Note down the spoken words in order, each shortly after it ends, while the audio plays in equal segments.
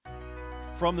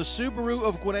From the Subaru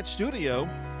of Gwinnett studio,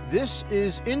 this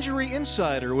is Injury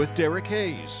Insider with Derek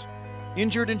Hayes.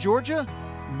 Injured in Georgia?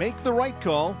 Make the right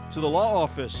call to the law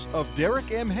office of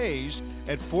Derek M. Hayes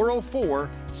at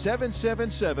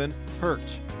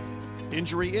 404-777-HURT.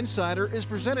 Injury Insider is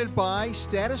presented by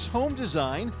Status Home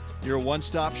Design, your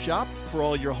one-stop shop for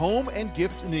all your home and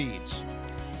gift needs.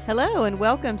 Hello and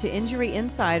welcome to Injury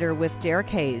Insider with Derek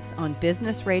Hayes on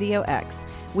Business Radio X.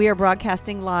 We are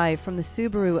broadcasting live from the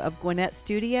Subaru of Gwinnett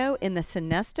studio in the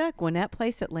Sonesta Gwinnett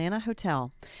Place Atlanta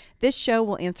Hotel. This show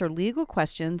will answer legal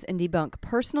questions and debunk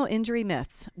personal injury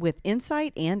myths with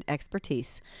insight and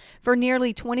expertise. For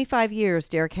nearly 25 years,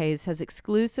 Derek Hayes has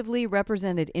exclusively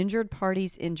represented injured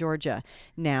parties in Georgia.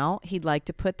 Now, he'd like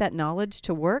to put that knowledge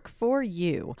to work for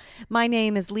you. My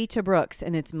name is Lita Brooks,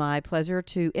 and it's my pleasure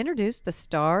to introduce the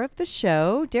star of the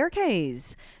show, Derek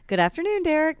Hayes. Good afternoon,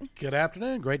 Derek. Good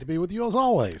afternoon. Great to be with you as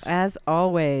always. As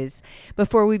always.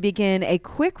 Before we begin, a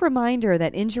quick reminder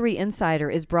that Injury Insider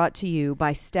is brought to you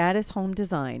by Status Home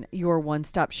Design, your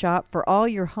one-stop shop for all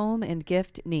your home and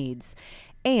gift needs.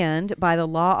 And by the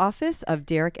law office of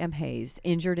Derek M. Hayes.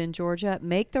 Injured in Georgia?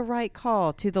 Make the right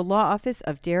call to the law office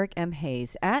of Derek M.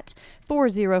 Hayes at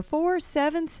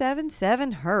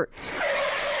 404-777-HURT.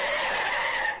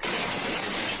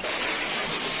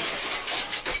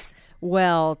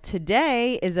 Well,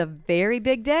 today is a very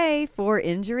big day for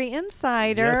Injury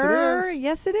Insider. Yes, it is.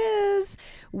 Yes, it is.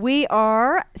 We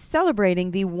are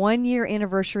celebrating the 1-year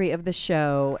anniversary of the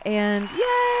show. And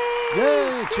yay!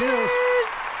 Yay! Cheers!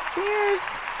 Cheers!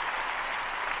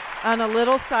 On a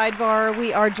little sidebar,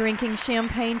 we are drinking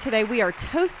champagne today. We are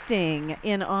toasting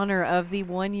in honor of the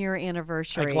 1-year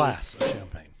anniversary. A glass of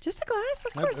champagne. Just a glass,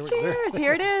 of course. There. Cheers.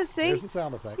 Here it is. See? Here's the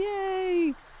sound effect.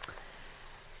 Yay!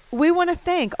 We want to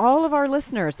thank all of our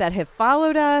listeners that have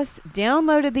followed us,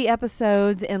 downloaded the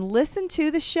episodes, and listened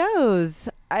to the shows.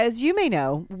 As you may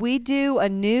know, we do a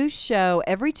new show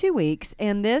every 2 weeks,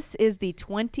 and this is the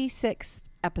 26th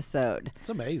episode. It's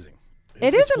amazing.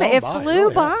 It is amazing. It flew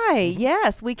really by. has.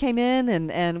 Yes, we came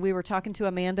in and we were talking to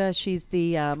Amanda. She's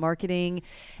the marketing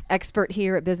expert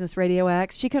here at Business Radio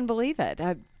X. She couldn't believe it.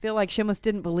 I feel like she almost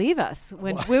didn't believe us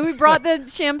when we brought the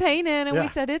champagne in and we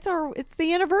said it's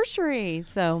the anniversary.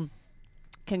 So,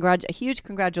 huge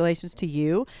congratulations to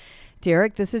you,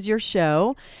 Derek. This is your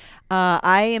show.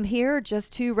 I am here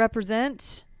just to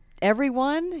represent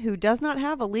everyone who does not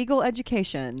have a legal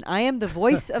education. I am the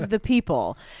voice of the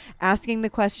people asking the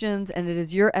questions, and it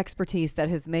is your expertise that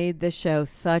has made this show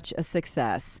such a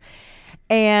success.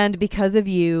 And because of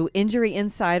you, Injury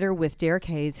Insider with Derek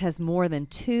Hayes has more than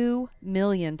 2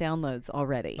 million downloads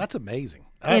already. That's amazing.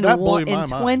 In That blew my in mind.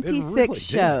 26 It really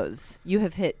shows, you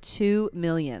have hit 2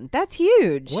 million. That's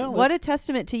huge. Well, what a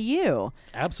testament to you.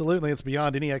 Absolutely. It's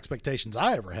beyond any expectations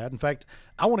I ever had. In fact,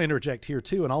 I want to interject here,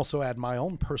 too, and also add my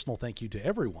own personal thank you to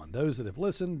everyone. Those that have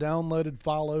listened, downloaded,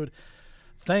 followed.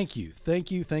 Thank you. Thank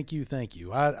you. Thank you. Thank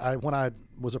you. When I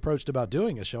was approached about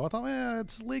doing a show, I thought,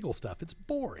 it's legal stuff. It's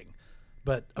boring.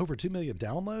 But over 2 million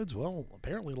downloads, well,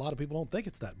 apparently a lot of people don't think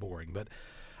it's that boring. But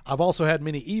I've also had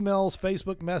many emails,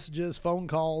 Facebook messages, phone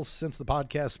calls since the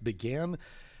podcast began.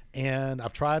 And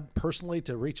I've tried personally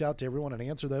to reach out to everyone and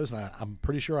answer those. And I'm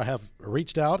pretty sure I have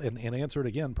reached out and answered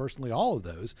again personally all of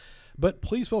those. But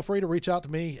please feel free to reach out to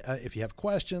me if you have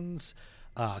questions,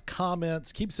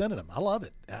 comments. Keep sending them. I love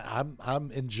it.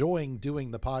 I'm enjoying doing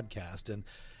the podcast. And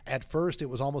at first it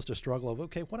was almost a struggle of,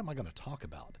 okay, what am I going to talk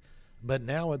about? But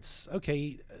now it's,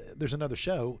 okay, there's another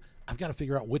show. I've got to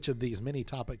figure out which of these many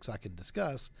topics I can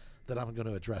discuss that I'm going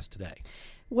to address today.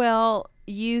 Well,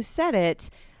 you said it.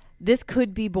 This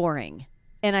could be boring.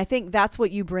 And I think that's what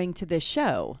you bring to this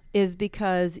show is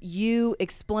because you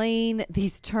explain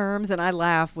these terms, and I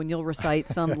laugh when you'll recite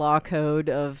some law code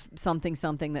of something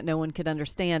that no one could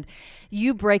understand.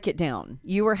 You break it down.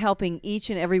 You are helping each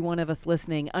and every one of us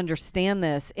listening understand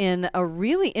this in a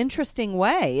really interesting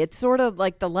way. It's sort of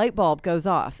like the light bulb goes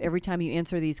off every time you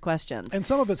answer these questions. And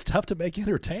some of it's tough to make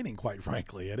entertaining, quite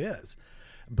frankly. It is.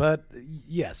 But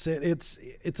yes,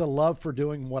 it's a love for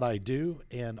doing what I do,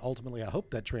 and ultimately I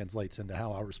hope that translates into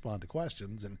how I respond to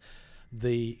questions and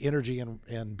the energy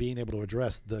and being able to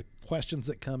address the questions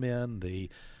that come in, the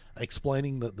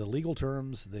explaining the legal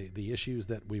terms, the issues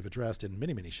that we've addressed in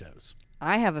many, many shows.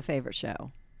 I have a favorite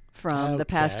show from the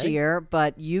past year,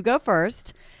 but you go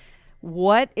first.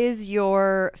 What is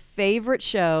your favorite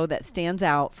show that stands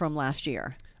out from last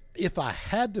year? If I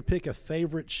had to pick a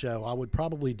favorite show, I would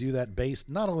probably do that based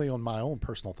not only on my own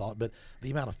personal thought, but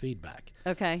the amount of feedback.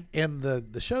 Okay. And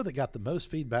the show that got the most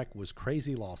feedback was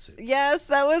Crazy Lawsuits. Yes,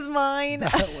 that was mine.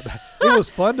 It was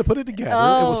fun to put it together.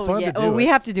 It was fun to do we it.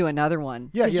 have to do another one.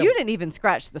 Yeah, Because yeah. you didn't even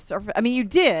scratch the surface. I mean, you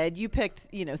did. You picked,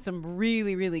 some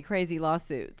really, really crazy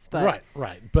lawsuits. But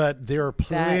Right. But there are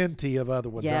plenty of other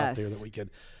ones out there Yes. that we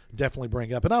could definitely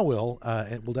bring up. And I will.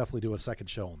 And we'll definitely do a second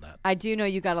show on that. I do know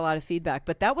you got a lot of feedback,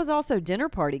 but that was also dinner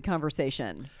party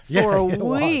conversation Yeah, for it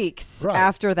was. weeks Right.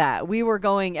 after that. We were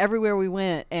going everywhere we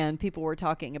went, and people were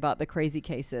talking about the crazy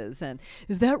cases. And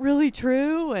is that really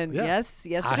true? And Yeah. yes, I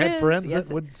it had is. friends Yes,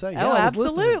 that would say, oh, I was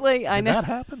listening. absolutely. I Did know. that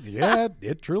happen? Yeah,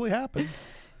 it truly happened.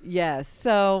 Yes.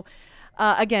 So,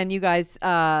 again, you guys,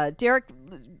 Derek,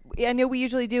 I know we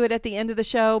usually do it at the end of the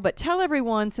show, but tell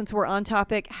everyone, since we're on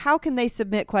topic, how can they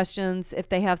submit questions if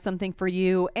they have something for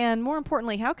you? And more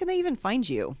importantly, how can they even find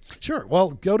you? Sure. Well,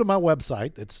 go to my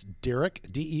website. It's Derek,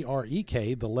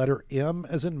 DEREK, the letter M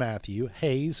as in Matthew,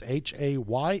 Hayes,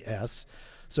 HAYS.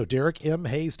 So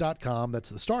DerekMHayes.com. That's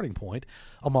the starting point.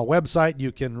 On my website,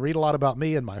 you can read a lot about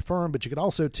me and my firm, but you can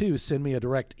also, too, send me a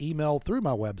direct email through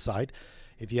my website.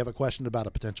 If you have a question about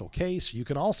a potential case, you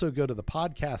can also go to the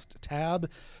podcast tab,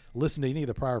 listen to any of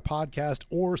the prior podcasts,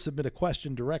 or submit a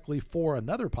question directly for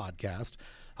another podcast.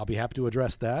 I'll be happy to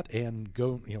address that and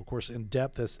go, of course, in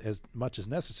depth as much as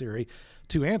necessary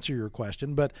to answer your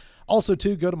question. But also,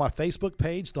 too, go to my Facebook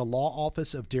page, the Law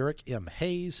Office of Derek M.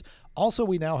 Hayes. Also,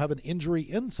 we now have an Injury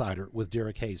Insider with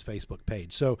Derek Hayes Facebook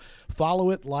page. So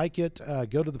follow it, like it,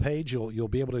 go to the page. You'll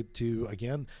be able to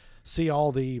again, see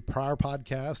all the prior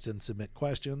podcasts and submit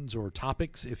questions or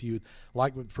topics if you'd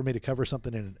like for me to cover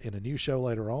something in a new show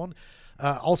later on.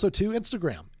 Also, to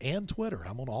Instagram and Twitter.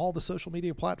 I'm on all the social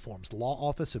media platforms, Law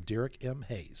Office of Derek M.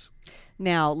 Hayes.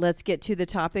 Now, let's get to the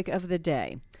topic of the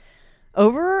day.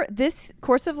 Over this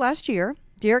course of last year,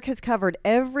 Derek has covered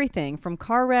everything from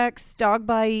car wrecks, dog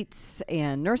bites,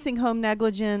 and nursing home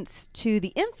negligence to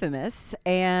the infamous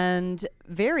and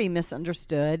very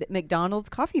misunderstood McDonald's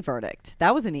coffee verdict.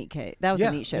 That was a neat case. That was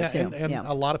a neat show, too. And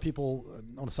a lot of people,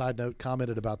 on a side note,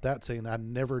 commented about that, saying I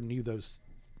never knew those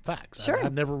facts. Sure. I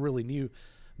never really knew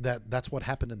that's what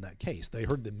happened in that case. They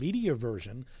heard the media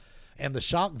version and the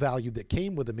shock value that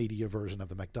came with the media version of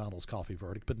the McDonald's coffee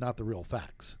verdict, but not the real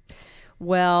facts.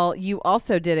 Well, you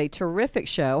also did a terrific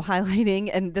show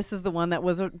highlighting, and this is the one that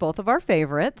was both of our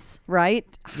favorites, right?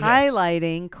 Yes.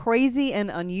 Highlighting crazy and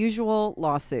unusual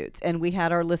lawsuits. And we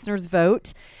had our listeners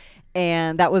vote.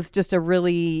 And that was just a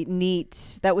really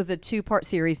neat, that was a 2-part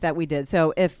series that we did.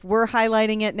 So if we're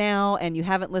highlighting it now and you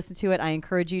haven't listened to it, I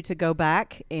encourage you to go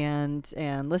back and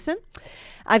listen.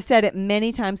 I've said it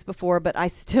many times before, but I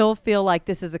still feel like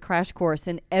this is a crash course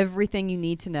in everything you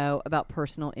need to know about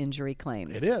personal injury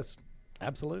claims. It is.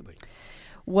 Absolutely.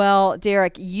 Well,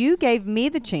 Derek, you gave me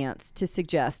the chance to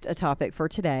suggest a topic for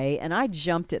today, and I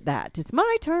jumped at that. It's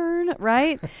my turn,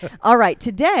 right? All right.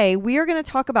 Today, we are going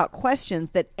to talk about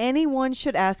questions that anyone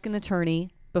should ask an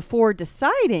attorney before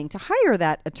deciding to hire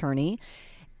that attorney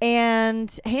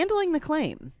and handling the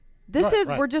claim.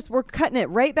 We're cutting it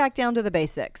right back down to the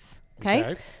basics.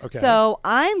 Okay. So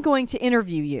I'm going to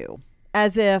interview you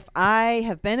as if I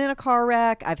have been in a car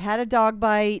wreck, I've had a dog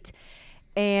bite,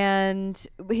 and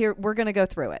here we're going to go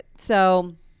through it.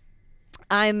 So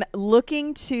I'm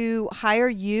looking to hire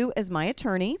you as my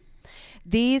attorney.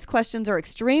 These questions are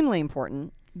extremely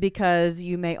important because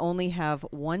you may only have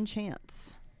one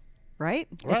chance, right?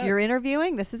 If you're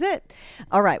interviewing, this is it.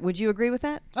 All right. Would you agree with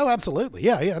that? Oh, absolutely.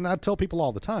 Yeah. And I tell people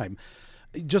all the time,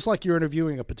 just like you're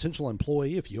interviewing a potential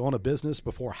employee, if you own a business,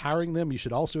 before hiring them, you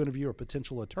should also interview a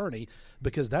potential attorney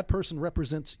because that person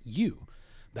represents you.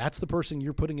 That's the person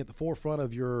you're putting at the forefront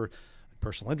of your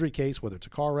personal injury case, whether it's a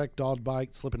car wreck, dog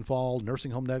bite, slip and fall,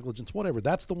 nursing home negligence, whatever.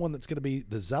 That's the one that's going to be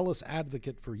the zealous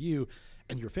advocate for you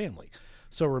and your family.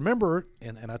 So remember,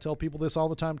 and I tell people this all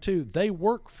the time too, they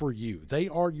work for you. They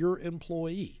are your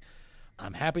employee.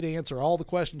 I'm happy to answer all the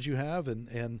questions you have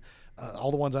and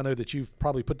all the ones I know that you've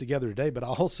probably put together today, but I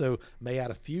also may add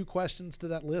a few questions to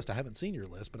that list. I haven't seen your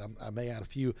list, but I may add a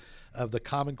few of the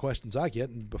common questions I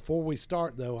get. And before we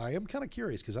start, though, I am kind of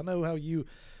curious because I know how you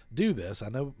do this. I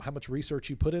know how much research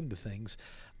you put into things.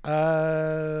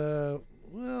 Well,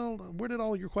 where did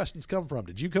all your questions come from?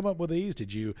 Did you come up with these?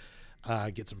 Did you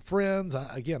get some friends?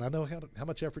 I know how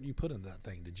much effort you put into that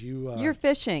thing. Did you? You're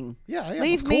fishing. Yeah, I am.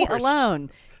 Leave me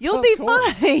alone. You'll Of be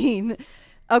course. fine.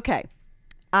 Okay.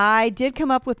 I did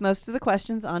come up with most of the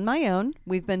questions on my own.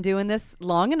 We've been doing this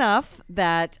long enough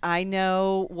that I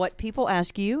know what people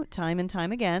ask you time and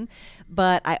time again,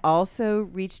 but I also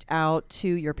reached out to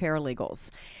your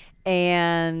paralegals.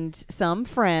 and some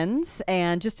friends,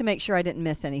 and just to make sure I didn't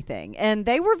miss anything. And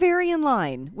they were very in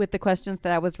line with the questions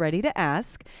that I was ready to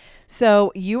ask.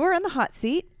 So you are in the hot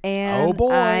seat, and Oh,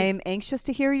 boy. I'm anxious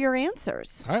to hear your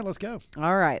answers. All right, let's go.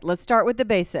 All right, let's start with the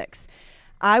basics.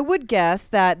 I would guess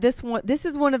that this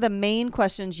is one of the main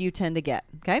questions you tend to get,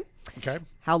 okay? Okay.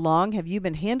 How long have you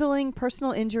been handling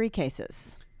personal injury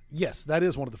cases? Yes, that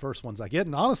is one of the first ones I get.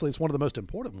 And honestly, it's one of the most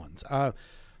important ones.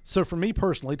 So for me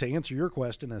personally, to answer your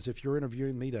question, as if you're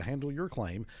interviewing me to handle your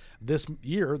claim, this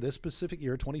specific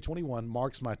year, 2021,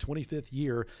 marks my 25th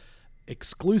year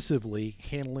exclusively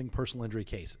handling personal injury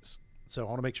cases. So I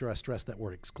want to make sure I stress that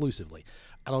word exclusively.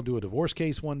 I don't do a divorce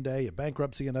case one day, a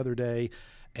bankruptcy another day,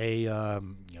 a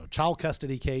child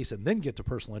custody case, and then get to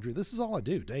personal injury. This is all I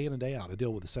do day in and day out. I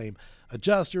deal with the same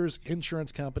adjusters,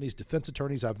 insurance companies, defense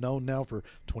attorneys I've known now for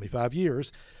 25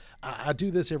 years. I do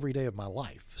this every day of my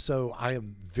life. So I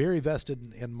am very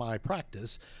vested in my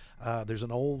practice. There's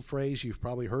an old phrase you've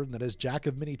probably heard, and that is jack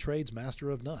of many trades, master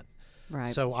of none. Right.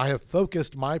 So I have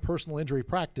focused my personal injury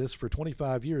practice for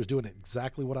 25 years doing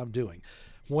exactly what I'm doing.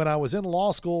 When I was in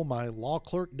law school, my law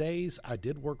clerk days, I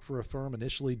did work for a firm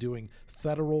initially doing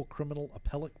federal criminal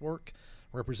appellate work,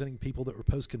 representing people that were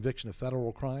post-conviction of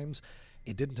federal crimes.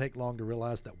 It didn't take long to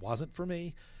realize that wasn't for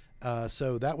me.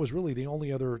 So that was really the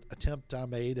only other attempt I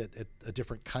made at a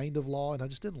different kind of law, and I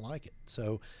just didn't like it.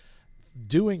 So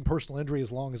doing personal injury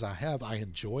as long as I have, I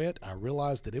enjoy it. I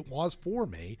realized that it was for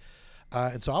me.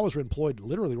 And so I was employed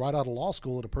literally right out of law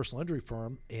school at a personal injury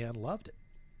firm and loved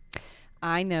it.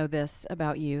 I know this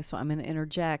about you, so I'm going to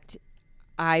interject.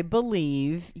 I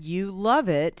believe you love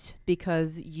it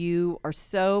because you are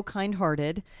so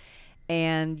kind-hearted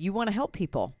and you want to help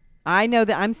people. I know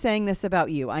that I'm saying this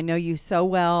about you. I know you so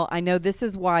well. I know this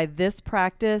is why this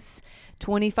practice,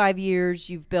 25 years,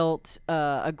 you've built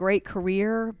a great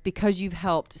career because you've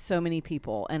helped so many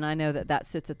people. And I know that that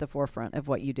sits at the forefront of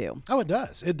what you do. Oh, it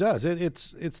does. It does.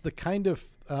 It's the kind of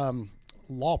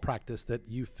law practice that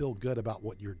you feel good about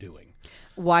what you're doing.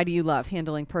 Why do you love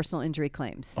handling personal injury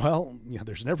claims? Well,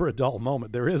 there's never a dull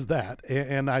moment. There is that.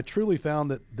 And I truly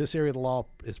found that this area of the law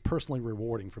is personally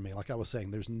rewarding for me. Like I was saying,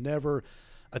 there's never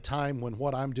a time when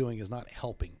what I'm doing is not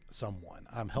helping someone.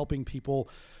 I'm helping people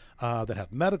that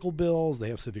have medical bills, they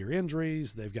have severe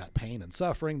injuries, they've got pain and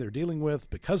suffering they're dealing with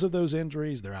because of those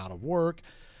injuries, they're out of work,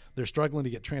 they're struggling to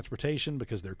get transportation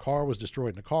because their car was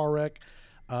destroyed in a car wreck.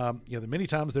 Many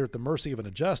times they're at the mercy of an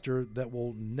adjuster that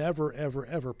will never, ever,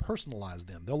 ever personalize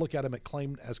them. They'll look at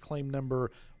them as claim number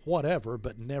whatever,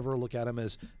 but never look at them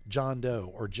as John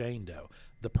Doe or Jane Doe,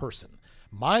 the person.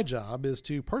 My job is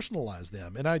to personalize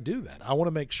them, and I do that. I want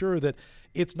to make sure that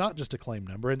it's not just a claim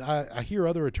number. And I hear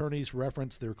other attorneys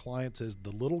reference their clients as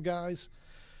the little guys.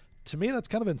 To me, that's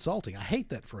kind of insulting. I hate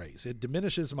that phrase. It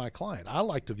diminishes my client. I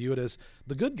like to view it as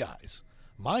the good guys.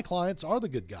 My clients are the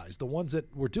good guys, the ones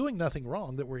that were doing nothing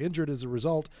wrong, that were injured as a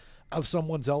result of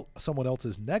someone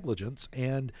else's negligence.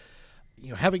 And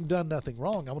having done nothing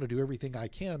wrong, I want to do everything I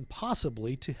can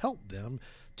possibly to help them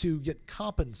to get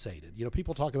compensated.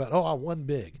 People talk about, I won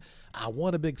big. I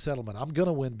won a big settlement. I'm going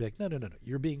to win big. No.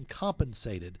 You're being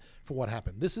compensated for what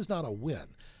happened. This is not a win.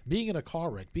 Being in a car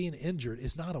wreck, being injured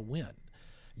is not a win.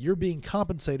 You're being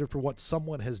compensated for what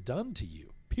someone has done to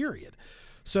you, period.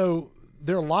 So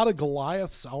there are a lot of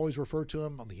Goliaths. I always refer to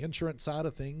them on the insurance side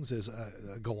of things as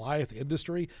a Goliath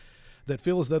industry that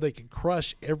feel as though they can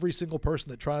crush every single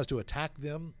person that tries to attack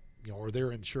them, or their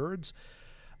insureds.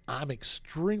 I'm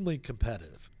extremely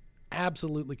competitive,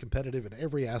 absolutely competitive in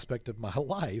every aspect of my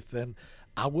life, and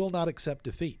I will not accept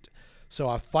defeat. So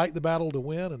I fight the battle to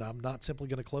win, and I'm not simply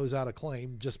going to close out a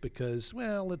claim just because,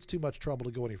 it's too much trouble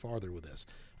to go any farther with this.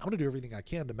 I'm going to do everything I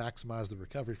can to maximize the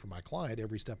recovery for my client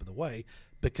every step of the way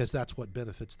because that's what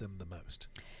benefits them the most.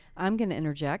 I'm going to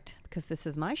interject because this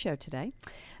is my show today.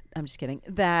 I'm just kidding.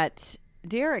 That,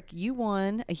 Derek, you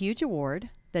won a huge award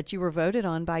that you were voted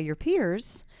on by your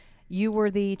peers. You were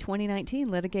the 2019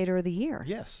 Litigator of the Year.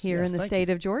 Yes. Here in the state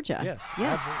of Georgia. Yes.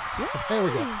 Yes. Yeah. There we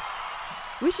go.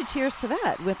 We should cheers to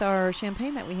that with our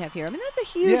champagne that we have here. I mean, that's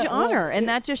a huge honor, and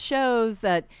that just shows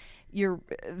that you're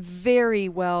very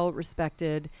well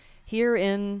respected here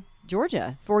in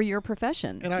Georgia for your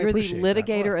profession. And you're the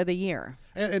Litigator of the Year.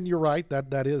 And you're right,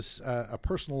 that is a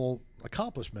personal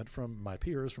accomplishment from my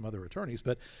peers, from other attorneys.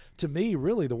 But to me,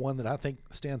 really the one that I think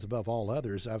stands above all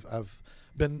others, I've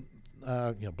been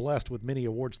blessed with many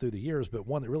awards through the years, but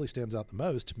one that really stands out the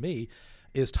most to me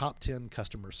is top 10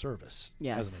 customer service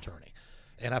as an attorney.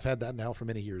 And I've had that now for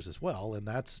many years as well. And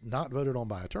that's not voted on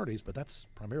by attorneys, but that's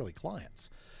primarily clients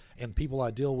and people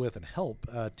I deal with and help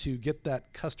to get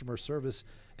that customer service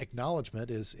acknowledgement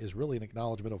is really an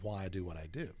acknowledgement of why I do what I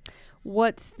do.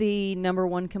 What's the number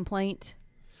one complaint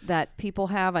that people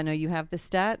have? I know you have the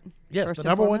stat. Yes, the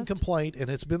number one complaint, and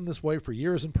it's been this way for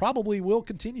years and probably will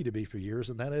continue to be for years,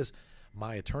 and that is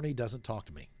my attorney doesn't talk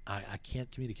to me. I can't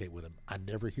communicate with him. I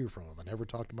never hear from him. I never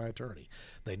talk to my attorney.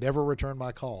 They never return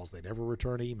my calls. They never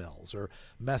return emails or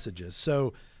messages.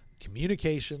 So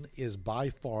communication is by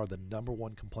far the number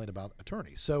one complaint about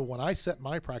attorneys. So when I set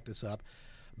my practice up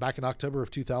back in October of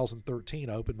 2013,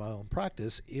 I opened my own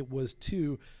practice. It was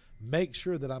to make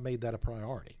sure that I made that a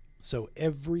priority. So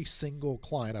every single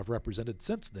client I've represented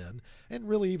since then, and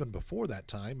really even before that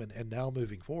time and now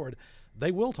moving forward,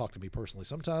 they will talk to me personally.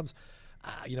 Sometimes,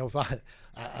 if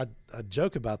I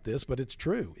joke about this, but it's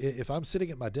true. If I'm sitting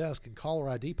at my desk and caller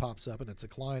ID pops up and it's a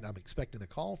client I'm expecting a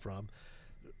call from,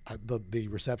 the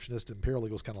receptionist and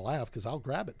paralegals kind of laugh because I'll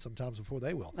grab it sometimes before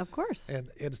they will. Of course.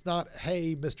 And it's not,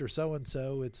 hey, Mr.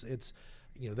 So-and-so. It's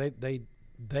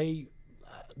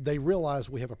they realize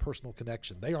we have a personal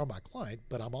connection. They are my client,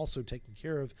 but I'm also taking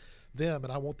care of them,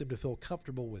 and I want them to feel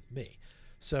comfortable with me.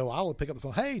 So I'll pick up the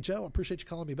phone. Hey, Joe, I appreciate you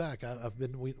calling me back. I've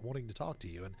been wanting to talk to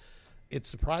you. And it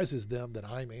surprises them that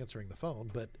I'm answering the phone.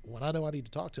 But when I know I need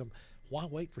to talk to them, why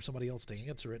wait for somebody else to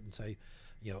answer it and say,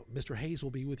 Mr. Hayes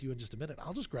will be with you in just a minute.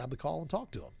 I'll just grab the call and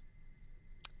talk to him.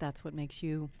 That's what makes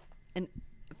you a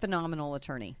phenomenal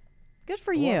attorney. Good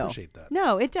for you. I appreciate that.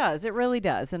 No, it does. It really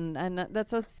does. And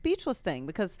that's a speechless thing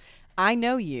because I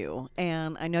know you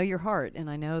and I know your heart and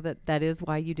I know that is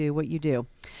why you do what you do.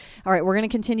 All right, we're going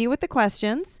to continue with the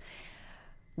questions.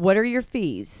 What are your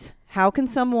fees? How can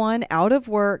someone out of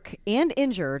work and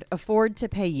injured afford to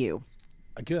pay you?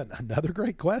 Again, another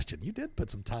great question. You did put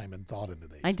some time and thought into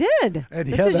these. I did. And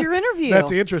this is your interview.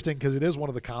 That's interesting because it is one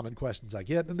of the common questions I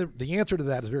get. And the answer to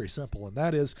that is very simple, and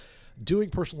that is doing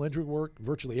personal injury work.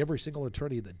 Virtually every single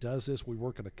attorney that does this, we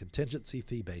work on a contingency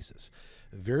fee basis.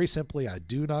 Very simply, I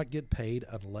do not get paid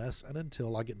unless and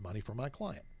until I get money from my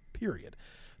client, period.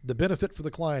 The benefit for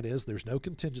the client is there's no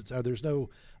contingency, or there's no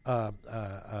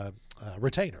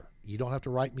retainer. You don't have to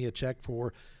write me a check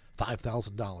for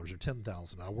 $5,000 or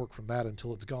 $10,000. I work from that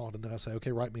until it's gone, and then I say,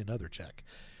 okay, write me another check.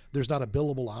 There's not a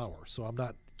billable hour, so I'm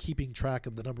not keeping track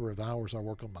of the number of hours I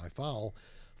work on my file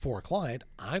for a client.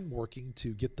 I'm working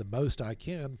to get the most I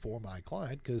can for my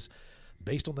client because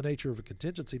based on the nature of a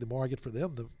contingency, the more I get for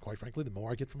them, quite frankly, the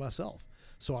more I get for myself.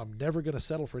 So I'm never going to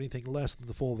settle for anything less than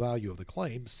the full value of the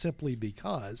claim simply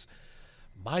because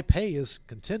my pay is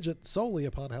contingent solely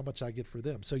upon how much I get for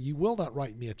them. So you will not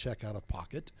write me a check out of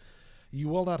pocket. You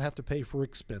will not have to pay for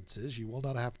expenses. You will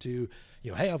not have to,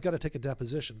 hey, I've got to take a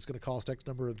deposition. It's going to cost X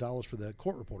number of dollars for the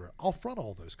court reporter. I'll front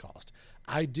all those costs.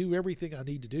 I do everything I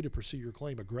need to do to pursue your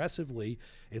claim aggressively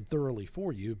and thoroughly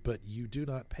for you, but you do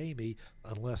not pay me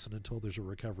unless and until there's a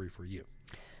recovery for you.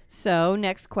 So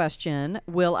next question,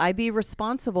 will I be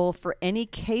responsible for any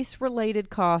case-related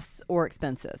costs or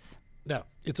expenses? No,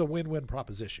 it's a win-win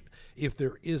proposition. If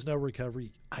there is no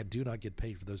recovery, I do not get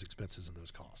paid for those expenses and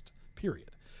those costs,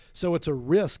 period. So it's a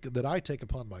risk that I take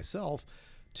upon myself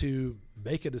to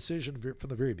make a decision from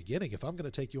the very beginning. If I'm going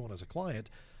to take you on as a client,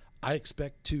 I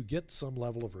expect to get some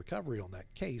level of recovery on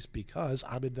that case because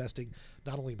I'm investing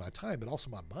not only my time, but also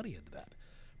my money into that.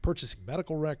 Purchasing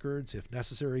medical records, if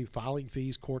necessary, filing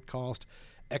fees, court cost,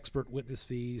 expert witness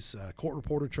fees, court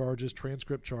reporter charges,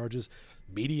 transcript charges,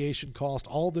 mediation cost,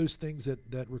 all those things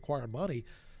that require money.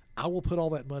 I will put all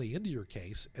that money into your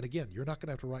case. And again, you're not going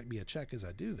to have to write me a check as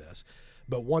I do this.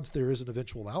 But once there is an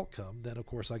eventual outcome, then of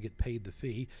course I get paid the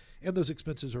fee and those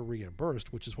expenses are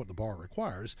reimbursed, which is what the bar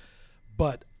requires.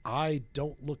 But I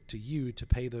don't look to you to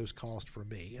pay those costs for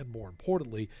me. And more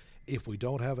importantly, if we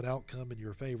don't have an outcome in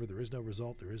your favor, there is no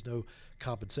result, there is no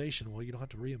compensation, well, you don't have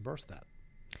to reimburse that.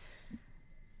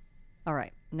 All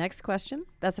right. Next question.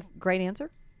 That's a great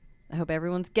answer. I hope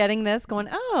everyone's getting this, going,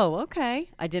 oh, okay.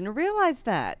 I didn't realize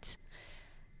that.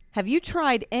 Have you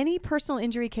tried any personal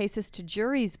injury cases to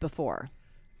juries before?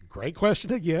 Great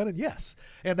question again, and yes.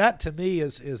 And that to me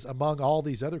is among all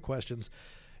these other questions,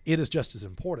 it is just as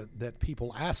important that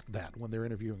people ask that when they're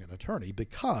interviewing an attorney,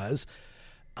 because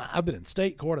I've been in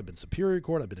state court, I've been superior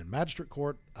court, I've been in magistrate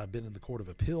court, I've been in the court of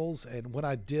appeals, and when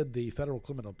I did the federal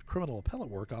criminal appellate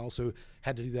work, I also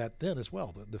had to do that then as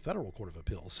well, the federal court of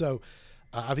appeals. So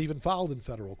I've even filed in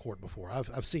federal court before.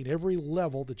 I've seen every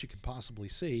level that you can possibly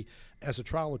see as a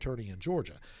trial attorney in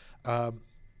Georgia.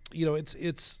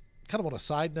 It's kind of on a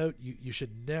side note, you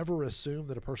should never assume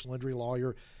that a personal injury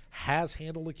lawyer has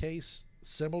handled a case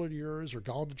similar to yours or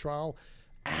gone to trial.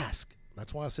 Ask.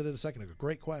 That's why I said it a second ago.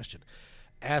 Great question.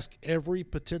 Ask every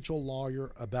potential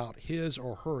lawyer about his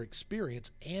or her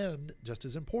experience and, just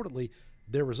as importantly,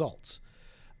 their results.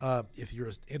 If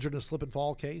you're injured in a slip and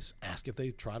fall case, ask if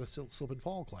they tried a slip and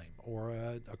fall claim or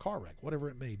a car wreck, whatever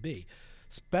it may be.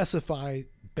 Specify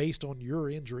based on your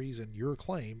injuries and your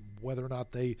claim whether or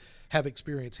not they have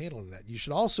experience handling that. You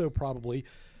should also probably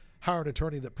hire an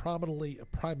attorney that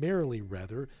primarily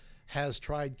has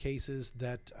tried cases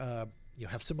that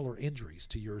have similar injuries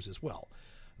to yours as well.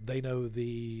 They know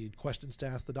the questions to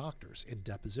ask the doctors in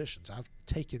depositions. I've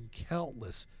taken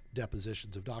countless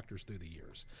depositions of doctors through the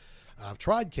years. I've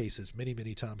tried cases many,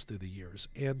 many times through the years.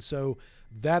 And so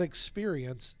that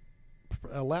experience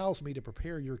allows me to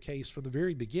prepare your case from the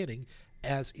very beginning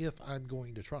as if I'm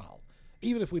going to trial.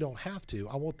 Even if we don't have to,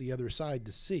 I want the other side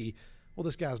to see, well,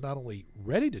 this guy's not only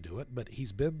ready to do it, but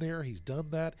he's been there, he's done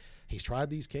that, he's tried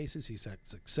these cases, he's had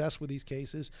success with these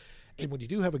cases. And when you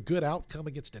do have a good outcome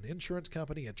against an insurance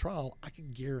company at trial, I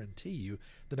can guarantee you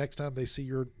the next time they see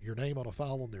your name on a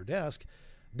file on their desk,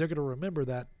 they're going to remember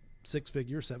that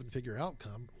 6-figure, 7-figure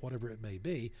outcome, whatever it may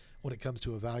be, when it comes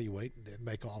to evaluate and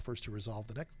make offers to resolve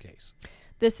the next case.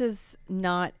 This is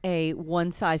not a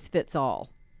one-size-fits-all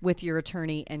with your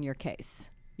attorney and your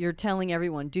case. You're telling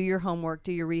everyone, do your homework,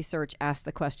 do your research, ask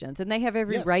the questions, and they have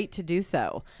every right to do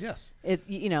so. Yes.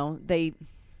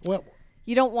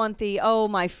 You don't want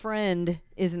my friend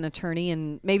is an attorney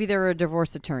and maybe they're a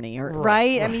divorce attorney,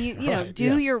 right? I mean,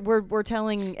 we're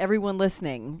telling everyone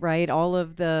listening, right? All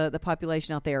of the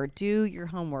population out there, do your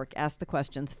homework, ask the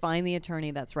questions, find the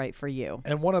attorney that's right for you.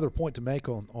 And one other point to make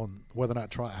on whether or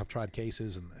not I've tried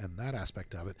cases and that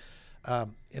aspect of it,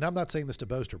 and I'm not saying this to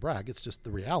boast or brag, it's just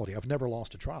the reality. I've never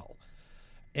lost a trial.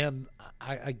 And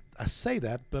I say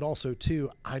that, but also,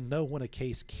 too, I know when a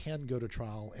case can go to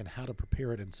trial and how to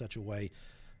prepare it in such a way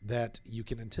that you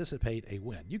can anticipate a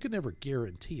win. You can never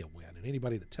guarantee a win. And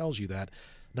anybody that tells you that,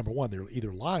 number one, they're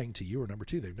either lying to you, or number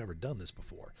two, they've never done this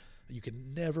before. You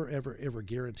can never, ever, ever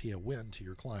guarantee a win to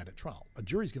your client at trial. A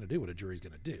jury's going to do what a jury's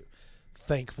going to do.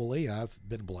 Thankfully, I've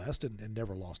been blessed and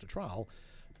never lost a trial.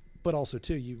 But also,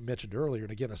 too, you mentioned earlier,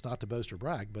 and again, it's not to boast or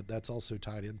brag, but that's also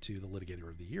tied into the Litigator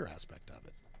of the Year aspect of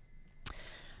it.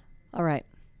 All right.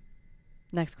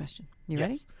 Next question. You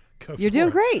ready? Go You're doing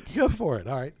great. Go for it.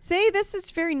 All right. See, this is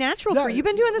very natural for you. You've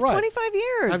been doing this 25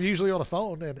 years. I'm usually on the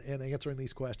phone and answering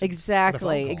these questions.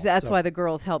 Exactly. That's why the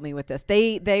girls helped me with this.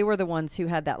 They were the ones who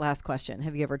had that last question.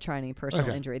 Have you ever tried any personal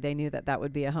injury? They knew that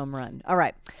would be a home run. All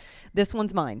right. This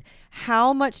one's mine.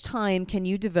 How much time can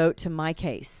you devote to my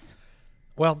case?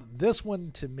 Well, this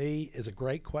one to me is a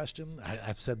great question.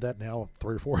 I've said that now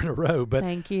 3 or 4 in a row, but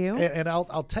thank you. And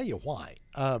I'll tell you why.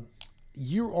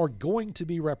 You are going to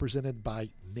be represented by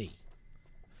me.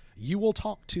 You will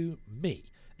talk to me.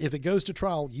 If it goes to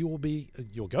trial, you'll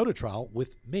go to trial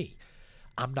with me.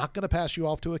 I'm not going to pass you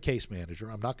off to a case manager.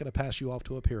 I'm not going to pass you off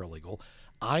to a paralegal.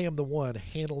 I am the one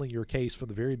handling your case from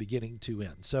the very beginning to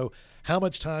end. So how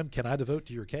much time can I devote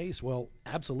to your case? Well,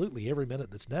 absolutely every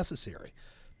minute that's necessary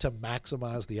to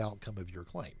maximize the outcome of your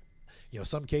claim.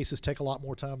 Some cases take a lot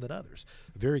more time than others.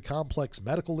 Very complex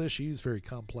medical issues, very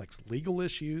complex legal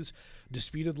issues,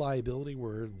 disputed liability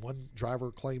where one driver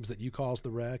claims that you caused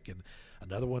the wreck and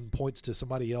another one points to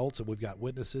somebody else and we've got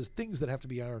witnesses. Things that have to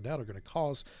be ironed out are going to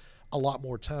cause a lot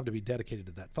more time to be dedicated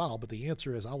to that file. But the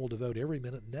answer is I will devote every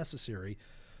minute necessary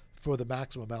for the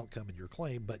maximum outcome in your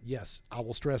claim. But yes, I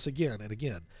will stress again and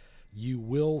again, you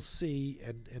will see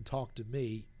and talk to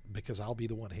me because I'll be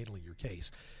the one handling your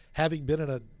case. Having been in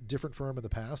a different firm in the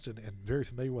past and very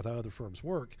familiar with how other firms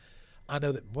work, I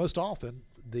know that most often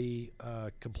the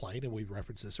complaint, and we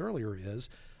referenced this earlier, is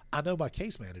I know my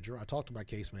case manager. I talk to my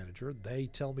case manager. They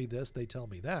tell me this, they tell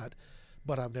me that,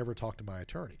 but I've never talked to my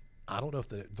attorney. I don't know if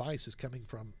the advice is coming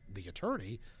from the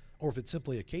attorney or if it's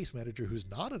simply a case manager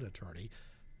who's not an attorney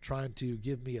trying to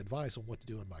give me advice on what to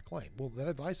do in my claim. Well, that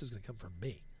advice is going to come from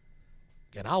me.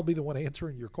 And I'll be the one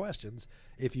answering your questions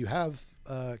if you have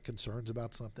concerns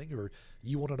about something or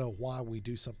you want to know why we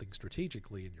do something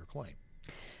strategically in your claim.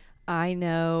 I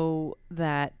know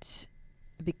that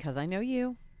because I know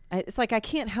you. It's like I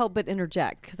can't help but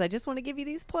interject because I just want to give you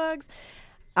these plugs.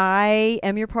 I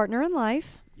am your partner in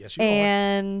life. Yes, you are.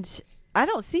 And I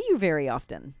don't see you very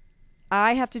often.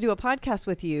 I have to do a podcast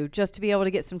with you just to be able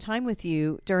to get some time with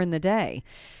you during the day.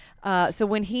 So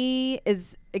when he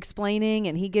is explaining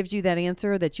and he gives you that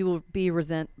answer that you will be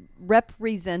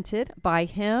represented by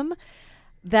him,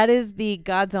 that is the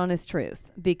God's honest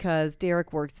truth because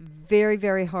Derek works very,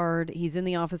 very hard. He's in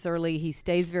the office early. He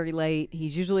stays very late.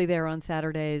 He's usually there on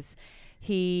Saturdays.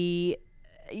 You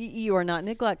are not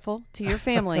neglectful to your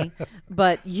family,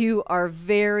 but you are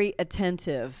very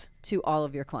attentive to all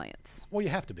of your clients. Well, you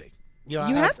have to be. You know,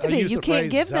 You have to I be. use You the can't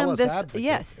phrase give them zealous this. advocate,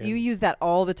 Yes, and you use that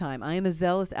all the time. I am a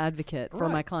zealous advocate for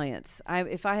Right. my clients.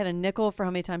 If I had a nickel for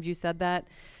how many times you said that,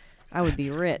 I would be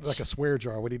rich. like a swear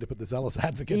jar. We need to put the zealous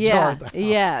advocate jar Yeah. at the house.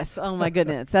 Yes. Oh my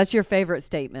goodness. That's your favorite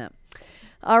statement.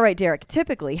 All right, Derek.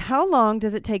 Typically, how long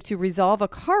does it take to resolve a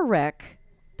car wreck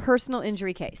personal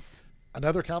injury case?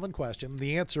 Another common question.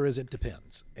 The answer is it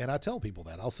depends. And I tell people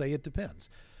that. I'll say it depends.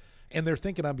 And they're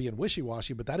thinking I'm being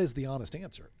wishy-washy, but that is the honest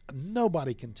answer.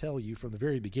 Nobody can tell you from the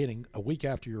very beginning, a week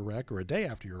after your wreck or a day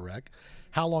after your wreck,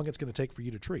 how long it's going to take for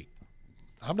you to treat.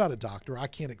 I'm not a doctor. I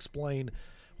can't explain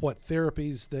what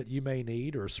therapies that you may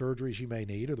need or surgeries you may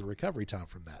need or the recovery time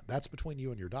from that. That's between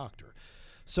you and your doctor.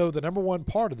 So the number one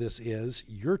part of this is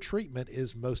your treatment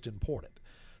is most important.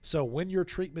 So when your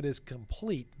treatment is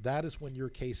complete, that is when your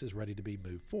case is ready to be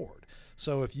moved forward.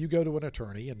 So if you go to an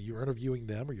attorney and you're interviewing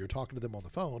them or you're talking to them on the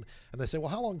phone and they say, well,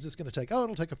 how long is this going to take? Oh,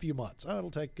 it'll take a few months. Oh,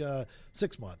 it'll take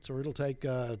 6 months, or it'll take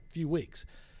a few weeks.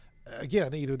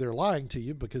 Again, either they're lying to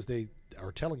you because they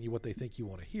are telling you what they think you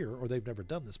want to hear, or they've never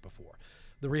done this before.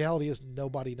 The reality is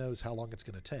nobody knows how long it's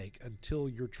going to take until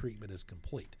your treatment is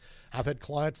complete. I've had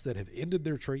clients that have ended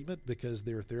their treatment because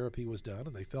their therapy was done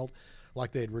and they felt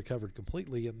like they had recovered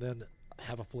completely, and then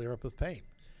have a flare-up of pain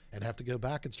and have to go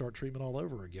back and start treatment all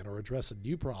over again or address a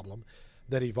new problem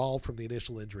that evolved from the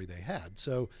initial injury they had.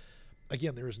 So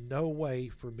again, there is no way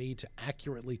for me to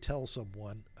accurately tell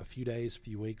someone a few days,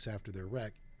 few weeks after their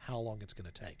wreck how long it's going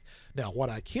to take. Now, what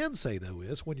I can say, though,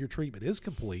 is when your treatment is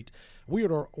complete, we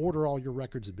order all your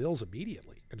records and bills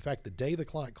immediately. In fact, the day the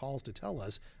client calls to tell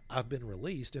us, I've been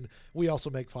released, and we also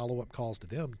make follow-up calls to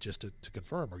them just to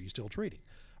confirm, are you still treating?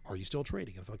 Are you still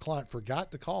treating? If a client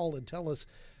forgot to call and tell us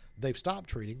they've stopped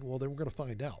treating, well, then we're going to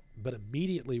find out. But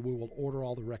immediately we will order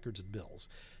all the records and bills.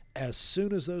 As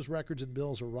soon as those records and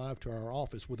bills arrive to our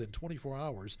office, within 24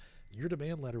 hours, your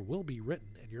demand letter will be written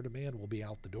and your demand will be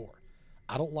out the door.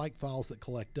 I don't like files that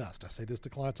collect dust. I say this to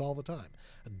clients all the time.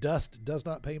 Dust does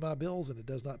not pay my bills and it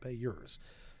does not pay yours.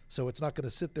 So it's not going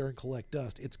to sit there and collect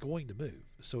dust. It's going to move.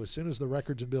 So as soon as the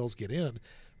records and bills get in,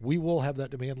 we will have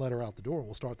that demand letter out the door and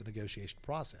we'll start the negotiation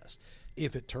process.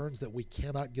 If it turns that we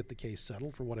cannot get the case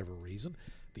settled for whatever reason,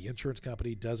 the insurance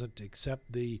company doesn't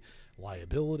accept the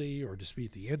liability or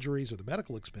dispute the injuries or the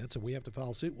medical expense, and we have to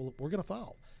file suit, well, we're going to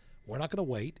file. We're not going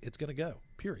to wait. It's going to go,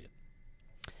 period.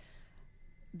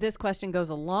 This question goes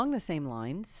along the same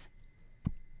lines.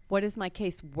 What is my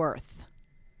case worth?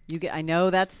 I know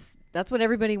that's what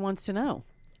everybody wants to know.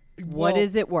 What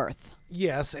is it worth?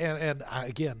 Yes, and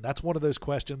again, that's one of those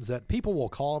questions that people will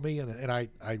call me, and I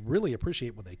really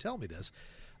appreciate when they tell me this.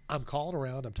 I'm calling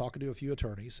around. I'm talking to a few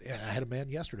attorneys. I had a man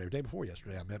yesterday, or day before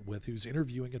yesterday, I met with, who's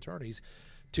interviewing attorneys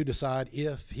to decide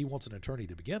if he wants an attorney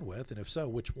to begin with, and if so,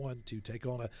 which one to take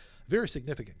on a very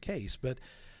significant case. But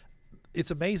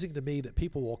it's amazing to me that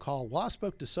people will call, well, I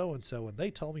spoke to so-and-so, and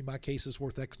they told me my case is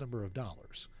worth X number of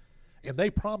dollars. And they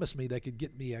promised me they could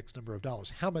get me X number of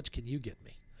dollars. How much can you get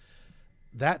me?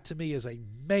 That, to me, is a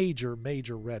major,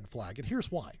 major red flag. And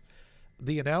here's why.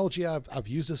 The analogy, I've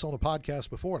used this on a podcast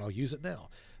before, and I'll use it now.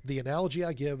 The analogy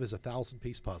I give is a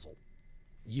 1,000-piece puzzle.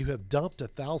 You have dumped a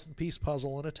 1,000-piece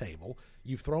puzzle on a table.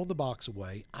 You've thrown the box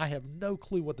away. I have no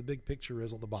clue what the big picture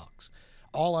is on the box.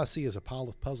 All I see is a pile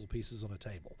of puzzle pieces on a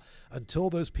table. Until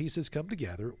those pieces come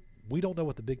together, we don't know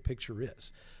what the big picture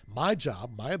is. My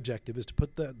job, my objective is to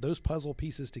put those puzzle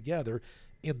pieces together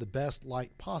in the best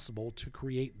light possible to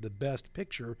create the best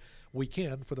picture we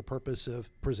can for the purpose of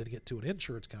presenting it to an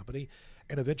insurance company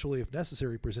and eventually, if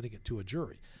necessary, presenting it to a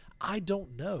jury. I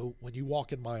don't know when you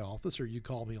walk in my office or you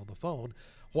call me on the phone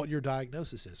what your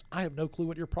diagnosis is. I have no clue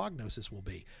what your prognosis will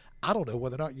be. I don't know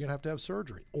whether or not you're going to have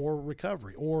surgery or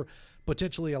recovery or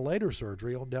potentially a later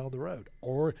surgery on down the road,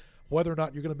 or whether or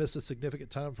not you're going to miss a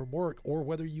significant time from work, or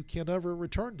whether you can ever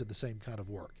return to the same kind of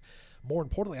work. More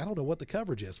importantly, I don't know what the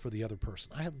coverage is for the other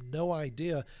person. I have no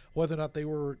idea whether or not they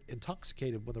were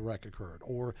intoxicated when the wreck occurred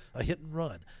or a hit and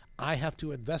run. I have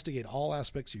to investigate all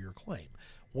aspects of your claim.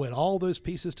 When all those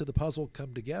pieces to the puzzle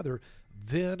come together,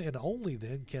 then and only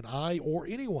then can I or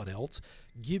anyone else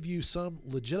give you some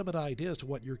legitimate idea as to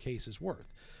what your case is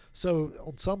worth. So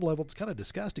on some level, it's kind of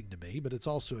disgusting to me, but it's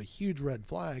also a huge red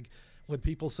flag when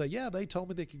people say, yeah, they told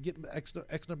me they could get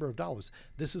X number of dollars.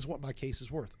 This is what my case is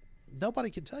worth. Nobody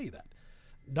can tell you that.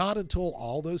 Not until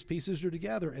all those pieces are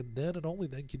together, and then and only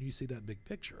then can you see that big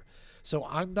picture. So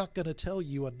I'm not going to tell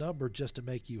you a number just to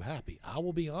make you happy. I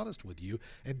will be honest with you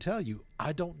and tell you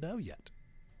I don't know yet,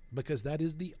 because that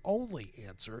is the only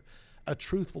answer a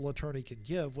truthful attorney can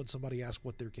give when somebody asks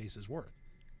what their case is worth,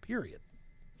 period.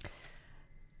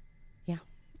 Yeah.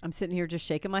 I'm sitting here just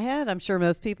shaking my head. I'm sure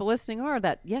most people listening are.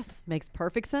 That, yes, makes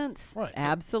perfect sense. Right.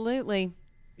 Absolutely.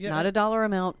 Yeah, Not a dollar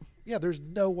amount. Yeah, there's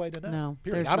no way to know. No,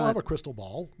 Period. there's I don't not. have a crystal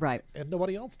ball. Right. And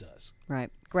nobody else does. Right.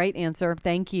 Great answer.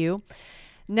 Thank you.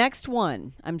 Next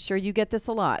one. I'm sure you get this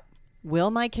a lot.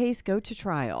 Will my case go to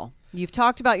trial? You've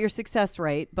talked about your success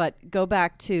rate, but go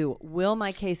back to, will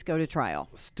my case go to trial?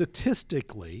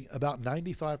 Statistically, about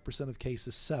 95% of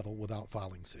cases settle without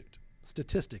filing suit.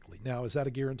 Statistically. Now, is that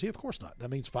a guarantee? Of course not. That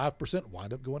means 5%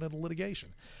 wind up going into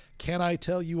litigation. Can I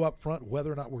tell you up front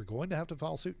whether or not we're going to have to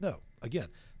file suit? No. Again,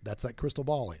 that's that crystal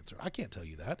ball answer. I can't tell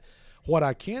you that. What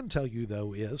I can tell you,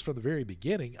 though, is from the very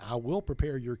beginning, I will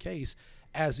prepare your case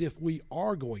as if we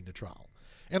are going to trial.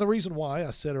 And the reason why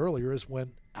I said earlier is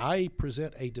when I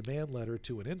present a demand letter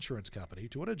to an insurance company,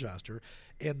 to an adjuster,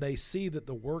 and they see that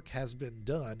the work has been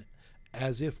done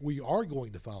as if we are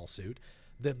going to file suit,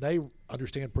 then they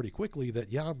understand pretty quickly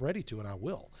that, yeah, I'm ready to, and I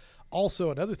will.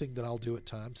 Also, another thing that I'll do at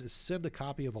times is send a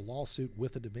copy of a lawsuit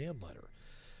with a demand letter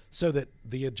so that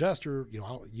the adjuster,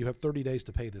 you have 30 days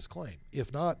to pay this claim.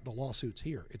 If not, the lawsuit's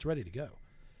here. It's ready to go.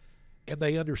 And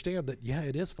they understand that, yeah,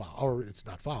 it is filed, or it's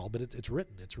not filed, but it's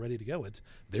written. It's ready to go.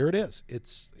 There it is.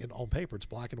 It's on paper. It's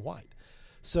black and white.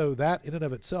 So that in and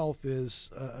of itself is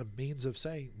a means of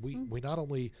saying we not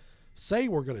only say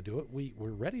we're going to do it,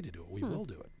 we're ready to do it. We will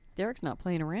do it. Derek's not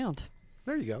playing around.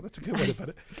 There you go. That's a good way to put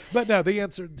it. But no, the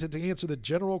answer to answer the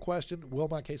general question, will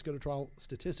my case go to trial?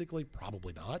 Statistically,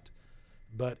 probably not.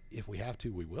 But if we have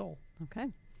to, we will. Okay.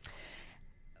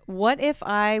 What if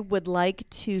I would like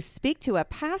to speak to a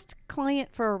past client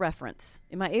for a reference?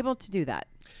 Am I able to do that?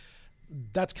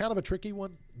 That's kind of a tricky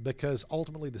one because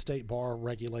ultimately the state bar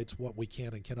regulates what we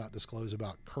can and cannot disclose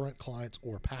about current clients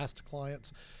or past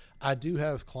clients. I do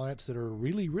have clients that are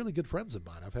really, really good friends of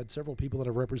mine. I've had several people that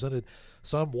have represented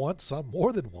some once, some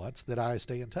more than once that I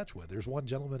stay in touch with. There's one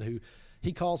gentleman who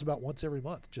he calls about once every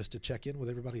month just to check in with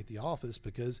everybody at the office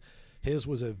because his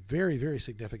was a very, very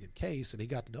significant case and he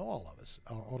got to know all of us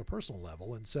on a personal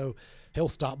level. And so he'll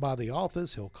stop by the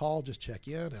office, he'll call, just check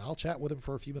in, and I'll chat with him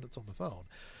for a few minutes on the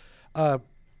phone.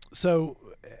 So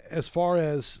as far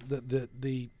as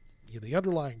the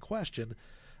underlying question,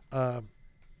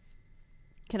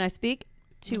 can I speak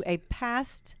to a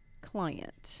past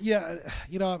client? Yeah,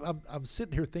 I'm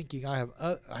sitting here thinking I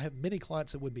have many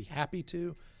clients that would be happy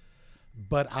to,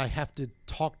 but I have to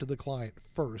talk to the client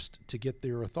first to get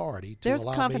their authority. There's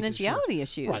allow confidentiality me to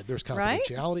issues. Right, there's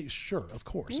confidentiality. Right? Sure, of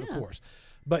course.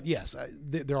 But yes,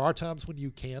 there are times when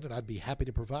you can, and I'd be happy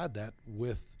to provide that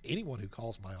with anyone who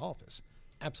calls my office.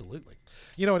 Absolutely.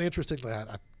 And interestingly,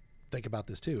 I think about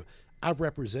this too. I've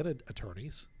represented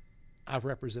attorneys. I've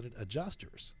represented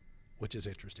adjusters, which is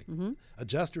interesting. Mm-hmm.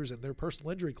 Adjusters and their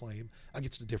personal injury claim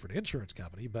against a different insurance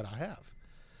company, but I have.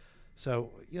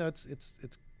 So,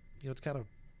 it's kind of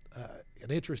an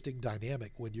interesting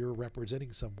dynamic when you're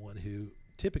representing someone who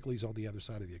typically is on the other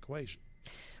side of the equation.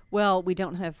 Well, we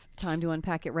don't have time to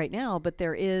unpack it right now, but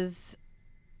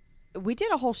we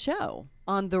did a whole show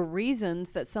on the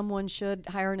reasons that someone should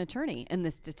hire an attorney and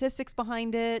the statistics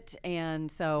behind it.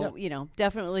 And so,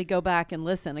 definitely go back and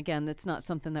listen. Again, that's not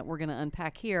something that we're going to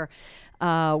unpack here.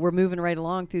 We're moving right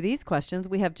along through these questions.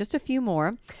 We have just a few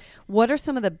more. What are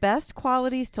some of the best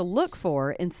qualities to look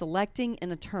for in selecting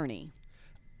an attorney?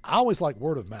 I always like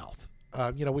word of mouth.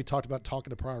 We talked about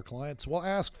talking to prior clients. Well,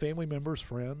 ask family members,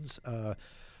 friends, and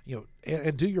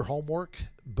do your homework.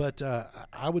 But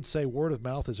I would say word of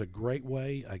mouth is a great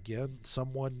way. Again,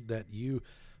 someone that you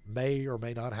may or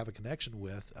may not have a connection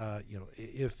with.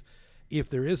 If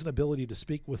there is an ability to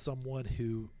speak with someone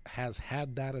who has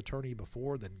had that attorney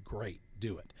before, then great,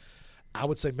 do it. I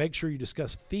would say make sure you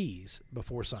discuss fees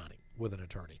before signing with an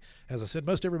attorney. As I said,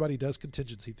 most everybody does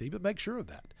contingency fee, but make sure of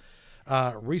that.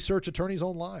 Research attorneys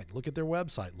online. Look at their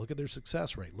website. Look at their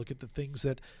success rate. Look at the things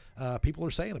that people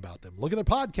are saying about them. Look at their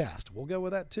podcast. We'll go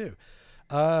with that too.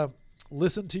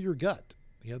 Listen to your gut.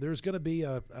 There's going to be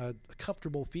a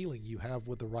comfortable feeling you have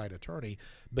with the right attorney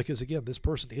because, again, this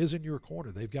person is in your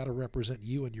corner. They've got to represent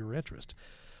you and your interest.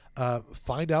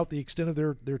 Find out the extent of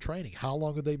their training. How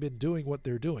long have they been doing what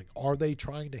they're doing? Are they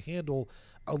trying to handle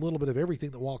a little bit of everything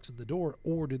that walks in the door,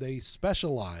 or do they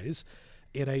specialize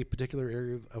in a particular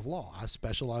area of law? I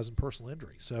specialize in personal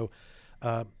injury. So,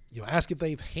 ask if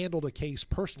they've handled a case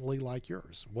personally like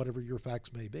yours, whatever your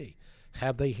facts may be.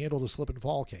 Have they handled a slip and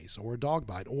fall case or a dog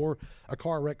bite or a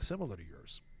car wreck similar to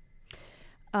yours?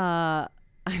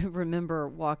 I remember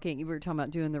walking. We were talking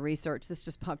about doing the research. This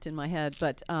just popped in my head,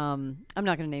 but I'm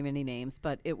not going to name any names.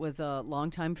 But it was a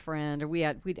longtime friend, or we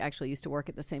actually used to work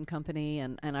at the same company,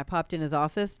 and I popped in his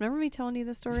office. Remember me telling you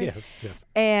this story? Yes.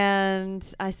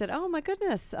 And I said, "Oh my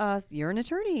goodness, you're an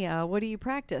attorney. What do you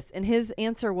practice?" And his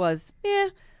answer was, "Yeah,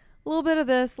 a little bit of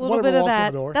this, a little Whatever bit of walks in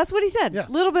that." the door. That's what he said. Yeah.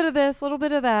 A little bit of this, a little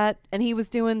bit of that, and he was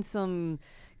doing some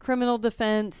criminal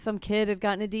defense. Some kid had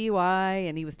gotten a DUI,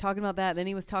 and he was talking about that. Then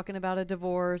he was talking about a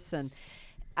divorce, and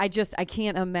I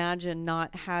can't imagine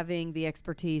not having the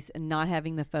expertise and not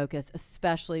having the focus,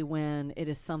 especially when it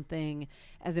is something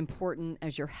as important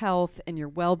as your health and your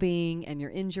well-being and your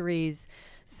injuries.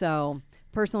 So,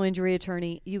 personal injury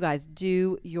attorney, you guys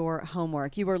do your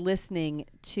homework. You are listening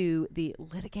to the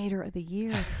Litigator of the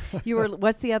Year.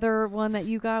 What's the other one that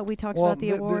you got? We talked about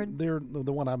the award.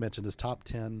 The one I mentioned is top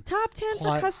 10. Top 10 for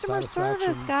client customer service,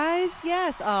 satisfaction. guys.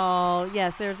 Yes. Oh,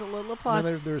 yes. There's a little applause.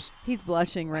 And then there's He's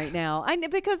blushing right now.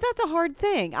 Because that's a hard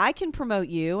thing. I can promote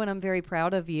you, and I'm very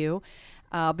proud of you.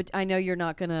 But I know you're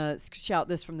not going to shout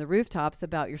this from the rooftops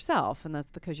about yourself, and that's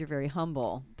because you're very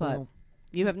humble. But Well,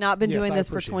 you have not been yes, doing I this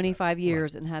for appreciate 25 that.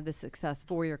 years and had the success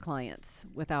for your clients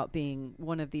without being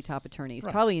one of the top attorneys,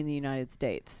 Right. probably in the United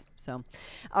States. So,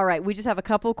 all right, we just have a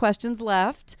couple questions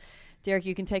left. Derek,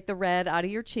 you can take the red out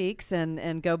of your cheeks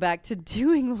and go back to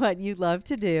doing what you love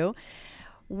to do.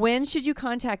 When should you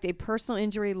contact a personal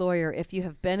injury lawyer if you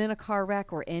have been in a car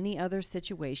wreck or any other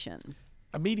situation?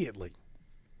 immediately.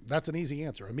 That's an easy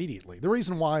answer. Immediately. The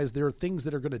reason why is there are things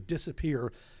that are going to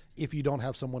disappear if you don't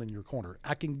have someone in your corner.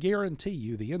 I can guarantee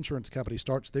you the insurance company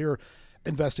starts their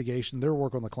investigation, their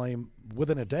work on the claim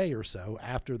within a day or so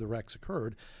after the wreck's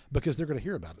occurred, because they're going to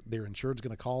hear about it. Their insured's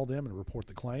going to call them and report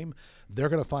the claim. They're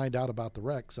going to find out about the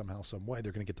wreck somehow, some way.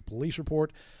 They're going to get the police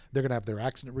report. They're going to have their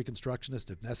accident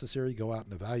reconstructionist, if necessary, go out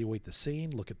and evaluate the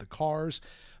scene, look at the cars.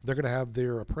 They're going to have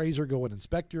their appraiser go and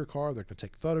inspect your car. They're going to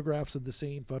take photographs of the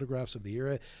scene, photographs of the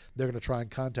area. They're going to try and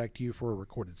contact you for a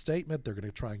recorded statement. They're going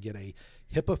to try and get a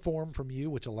HIPAA form from you,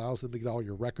 which allows them to get all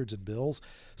your records and bills.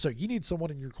 So you need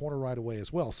someone in your corner right away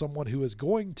as well, someone who is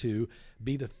going to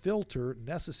be the filter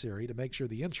necessary to make sure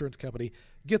the insurance company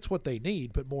gets what they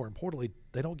need, but more importantly,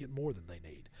 they don't get more than they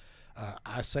need.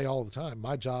 I say all the time,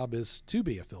 my job is to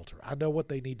be a filter. I know what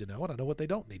they need to know, and I know what they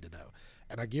don't need to know.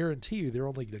 And I guarantee you they're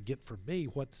only going to get from me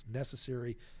what's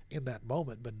necessary in that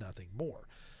moment, but nothing more.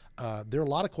 There are a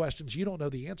lot of questions you don't know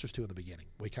the answers to in the beginning.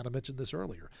 We kind of mentioned this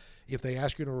earlier. If they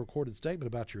ask you in a recorded statement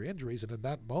about your injuries, and in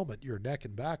that moment your neck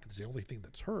and back is the only thing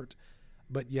that's hurt,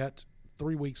 but yet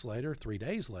 3 weeks later, 3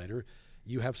 days later,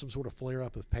 you have some sort of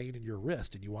flare-up of pain in your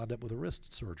wrist and you wind up with a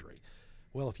wrist surgery.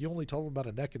 Well, if you only told them about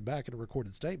a neck and back in a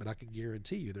recorded statement, I can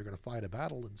guarantee you they're going to fight a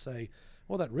battle and say,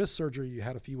 well, that wrist surgery you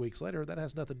had a few weeks later, that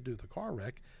has nothing to do with the car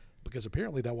wreck, because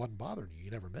apparently that wasn't bothering you.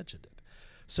 You never mentioned it.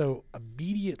 So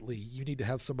immediately you need to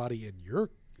have somebody in your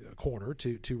corner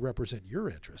to represent your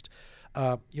interest.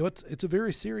 It's a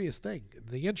very serious thing.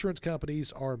 The insurance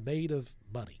companies are made of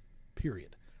money,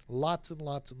 period. Lots and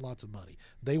lots and lots of money.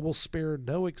 They will spare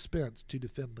no expense to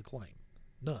defend the claim.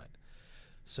 None.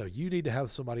 So you need to have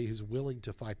somebody who's willing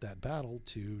to fight that battle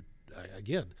to,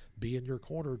 again, be in your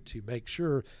corner to make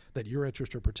sure that your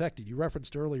interests are protected. You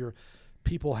referenced earlier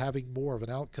people having more of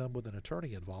an outcome with an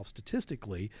attorney involved.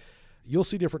 Statistically, you'll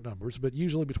see different numbers, but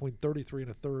usually between 33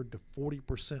 and a third to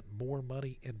 40% more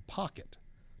money in pocket.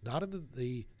 Not in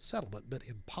the settlement, but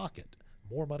in pocket.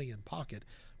 More money in pocket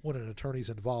when an attorney's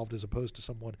involved as opposed to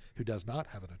someone who does not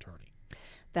have an attorney.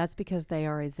 That's because they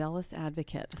are a zealous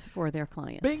advocate for their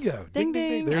clients. Bingo. Ding,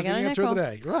 Ding. There's the answer of the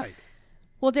day. Right.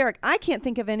 Well, Derek, I can't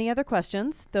think of any other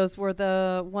questions. Those were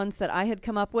the ones that I had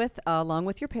come up with along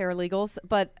with your paralegals.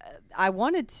 But I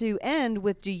wanted to end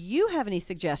with, do you have any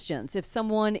suggestions if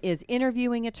someone is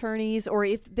interviewing attorneys or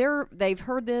if they've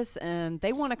heard this and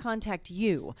they want to contact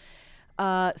you?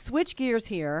 Switch gears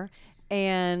here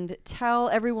and tell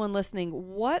everyone listening,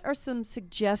 what are some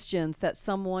suggestions that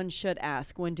someone should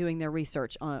ask when doing their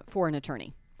research for an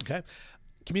attorney? Okay.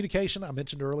 Communication, I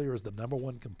mentioned earlier, is the number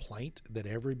one complaint that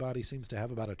everybody seems to have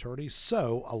about attorneys.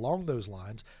 So along those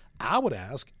lines, I would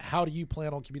ask, how do you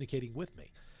plan on communicating with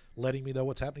me? Letting me know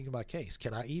what's happening in my case.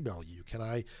 Can I email you? Can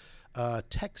I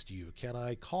text you? Can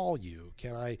I call you?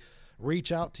 Can I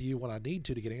reach out to you when I need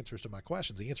to get answers to my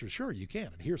questions? The answer is sure, you can.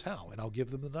 And here's how. And I'll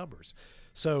give them the numbers.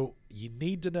 So you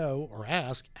need to know or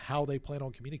ask how they plan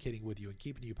on communicating with you and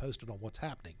keeping you posted on what's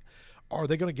happening. Are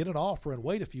they going to get an offer and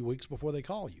wait a few weeks before they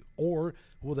call you? Or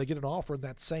will they get an offer and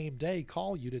that same day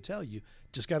call you to tell you,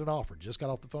 just got an offer, just got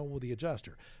off the phone with the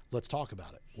adjuster, let's talk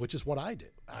about it, which is what I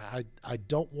did. I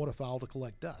don't want to file to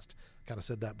collect dust. Kind of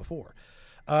said that before.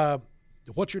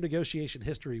 What's your negotiation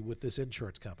history with this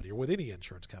insurance company or with any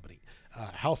insurance company?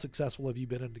 How successful have you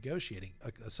been in negotiating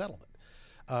a settlement?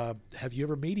 Have you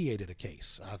ever mediated a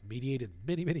case? I've mediated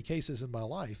many, many cases in my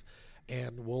life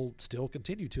and will still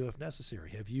continue to if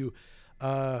necessary. Have you,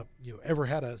 ever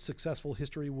had a successful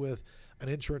history with an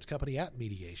insurance company at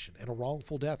mediation, in a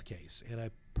wrongful death case, in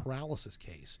a paralysis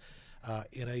case,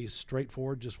 in a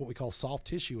straightforward, just what we call soft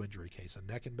tissue injury case, a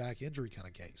neck and back injury kind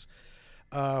of case?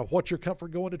 What's your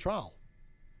comfort going to trial?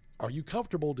 Are you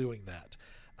comfortable doing that?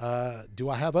 Do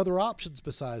I have other options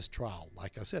besides trial?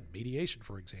 Like I said, mediation,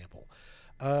 for example.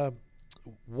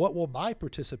 What will my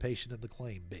participation in the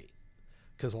claim be?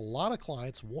 Because a lot of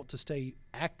clients want to stay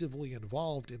actively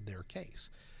involved in their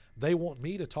case. They want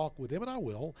me to talk with them, and I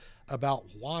will, about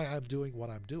why I'm doing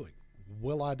what I'm doing.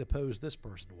 Will I depose this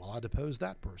person? Will I depose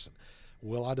that person?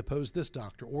 Will I depose this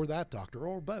doctor or that doctor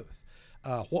or both?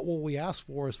 What will we ask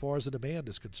for as far as the demand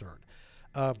is concerned?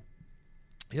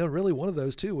 Really one of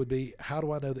those two would be, how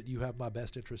do I know that you have my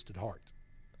best interest at heart?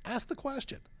 Ask the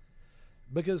question,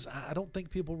 because I don't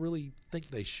think people really think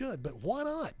they should, but why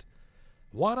not?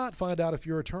 Why not find out if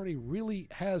your attorney really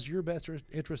has your best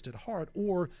interest at heart,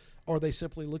 or are they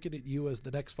simply looking at you as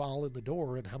the next file in the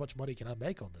door and how much money can I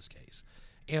make on this case?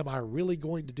 Am I really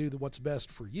going to do what's best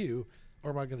for you,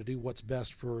 or am I going to do what's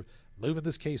best for moving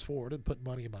this case forward and putting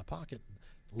money in my pocket and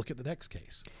look at the next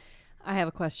case? I have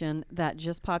a question that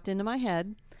just popped into my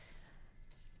head.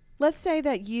 Let's say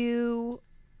that you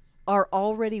are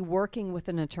already working with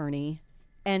an attorney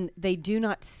and they do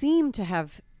not seem to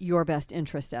have your best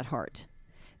interest at heart.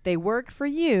 They work for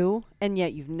you, and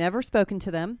yet you've never spoken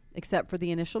to them except for the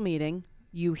initial meeting.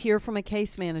 You hear from a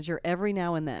case manager every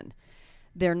now and then.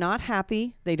 They're not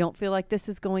happy. They don't feel like this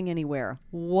is going anywhere.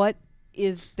 What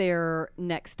is their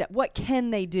next step? What can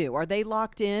they do? Are they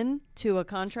locked in to a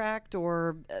contract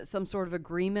or some sort of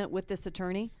agreement with this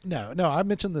attorney? No, I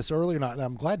mentioned this earlier, and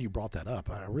I'm glad you brought that up.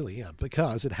 I really am,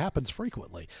 because it happens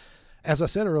frequently. As I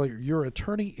said earlier, your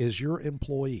attorney is your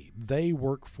employee. They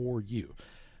work for you.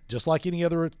 Just like any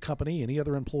other company, any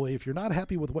other employee, if you're not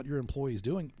happy with what your employee is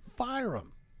doing, fire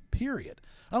them, period.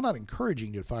 I'm not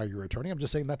encouraging you to fire your attorney. I'm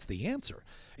just saying that's the answer.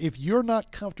 If you're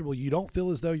not comfortable, you don't feel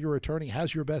as though your attorney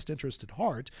has your best interest at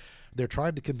heart, they're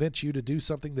trying to convince you to do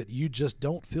something that you just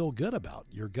don't feel good about.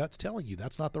 Your gut's telling you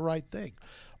that's not the right thing.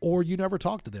 Or you never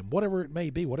talk to them, whatever it may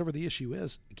be, whatever the issue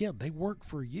is. Again, they work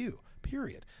for you,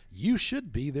 period. You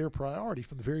should be their priority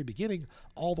from the very beginning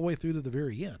all the way through to the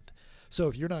very end. So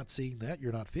if you're not seeing that,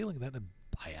 you're not feeling that, then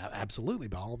absolutely,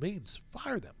 by all means,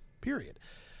 fire them, period.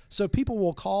 So people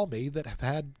will call me that have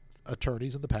had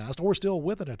attorneys in the past or still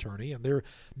with an attorney, and they're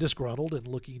disgruntled and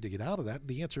looking to get out of that. And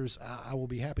the answer is, I will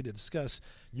be happy to discuss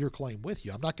your claim with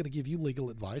you. I'm not going to give you legal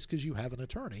advice because you have an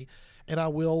attorney, and I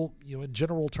will, in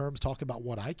general terms, talk about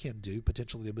what I can do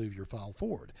potentially to move your file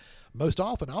forward. Most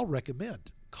often, I'll recommend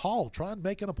try and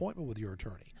make an appointment with your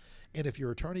attorney. And if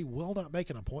your attorney will not make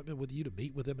an appointment with you to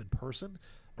meet with them in person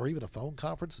or even a phone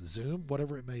conference, Zoom,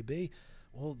 whatever it may be,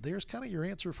 well, there's kind of your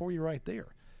answer for you right there.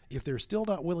 If they're still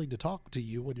not willing to talk to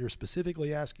you when you're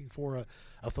specifically asking for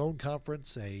a phone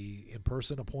conference, a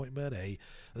in-person appointment, a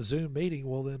Zoom meeting,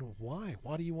 well, then why?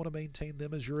 Why do you want to maintain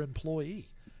them as your employee?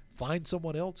 Find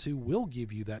someone else who will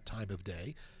give you that time of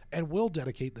day and will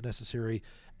dedicate the necessary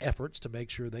efforts to make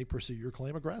sure they pursue your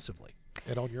claim aggressively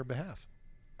and on your behalf.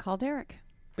 Call Derek.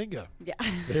 Bingo. Yeah.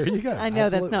 There you go. I know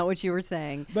Absolutely. that's not what you were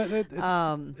saying. But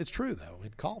it's true, though.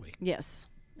 Call me. Yes.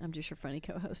 I'm just your funny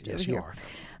co-host. Yes, over you here. are.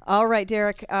 All right,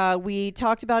 Derek. We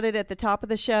talked about it at the top of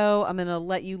the show. I'm going to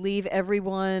let you leave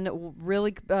everyone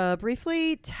really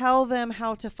briefly. Tell them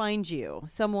how to find you.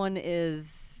 Someone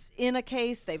is in a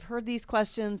case. They've heard these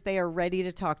questions. They are ready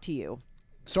to talk to you.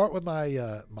 Start with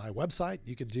my website.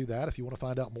 You can do that if you want to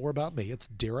find out more about me. It's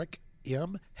Derek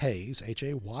M. Hayes, Hays,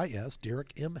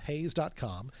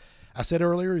 DerekMHayes.com. I said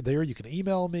earlier there, you can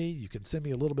email me. You can send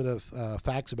me a little bit of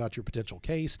facts about your potential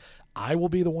case. I will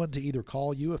be the one to either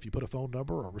call you if you put a phone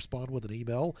number or respond with an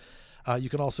email. You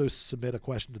can also submit a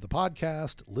question to the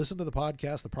podcast, listen to the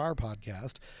podcast, the prior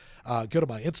podcast. Go to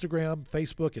my Instagram,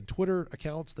 Facebook, and Twitter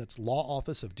accounts. That's Law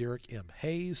Office of Derek M.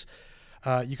 Hayes.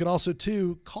 You can also,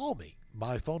 call me.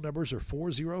 My phone numbers are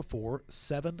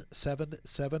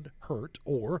 404-777-HURT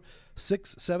or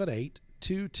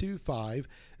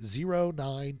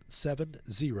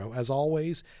 678-225-0970. As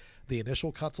always, the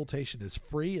initial consultation is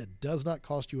free. It does not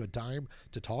cost you a dime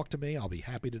to talk to me. I'll be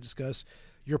happy to discuss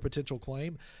your potential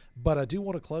claim. But I do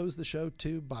want to close the show,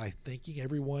 too, by thanking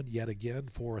everyone yet again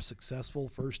for a successful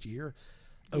first year.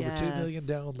 Over 2 million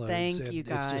downloads. Thank you,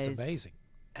 guys. It's just amazing.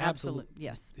 Absolutely.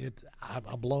 Yes.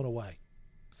 I'm blown away.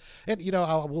 And,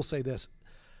 I will say this.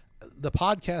 The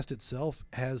podcast itself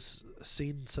has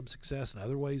seen some success in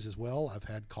other ways as well. I've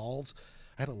had calls.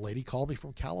 I had a lady call me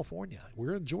from California.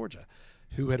 We're in Georgia,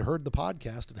 who had heard the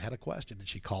podcast and had a question, and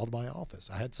she called my office.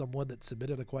 I had someone that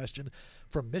submitted a question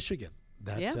from Michigan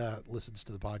that listens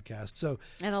to the podcast. So,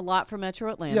 and a lot from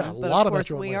Metro Atlanta. Yeah, a but lot of of course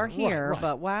Metro we Atlanta. are here. Right.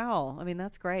 But wow, I mean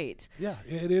that's great. Yeah,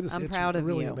 it is. I'm It's proud of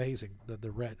really you. amazing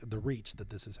the reach that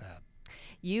this has had.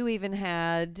 You even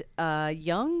had a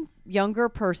younger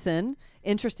person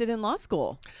interested in law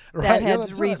school Right, that yeah, had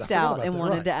that's right. I reached forgot out about and that,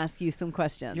 wanted right. to ask you some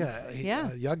questions. Yeah,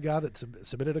 a young guy that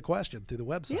submitted a question through the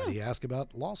website. Yeah. He asked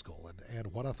about law school and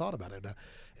what I thought about it. Now,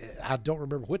 I don't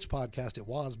remember which podcast it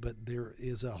was, but there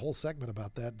is a whole segment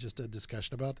about that, just a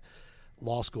discussion about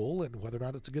law school and whether or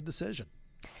not it's a good decision.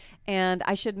 And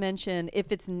I should mention,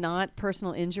 if it's not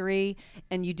personal injury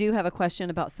and you do have a question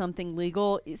about something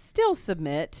legal, still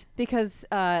submit, because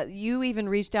you even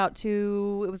reached out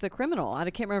to, it was a criminal. I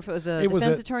can't remember if it was a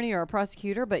defense attorney or a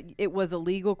prosecutor, but it was a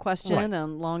legal question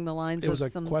along the lines of It was a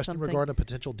question something regarding a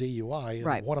potential DUI. And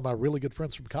Right. one of my really good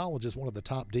friends from college is one of the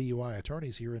top DUI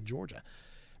attorneys here in Georgia.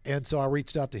 And so I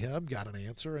reached out to him, got an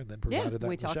answer, and then provided that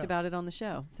we in the talked show. about it on the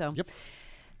show. So Yep.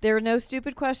 there are no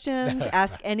stupid questions.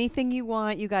 Ask anything you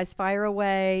want. You guys fire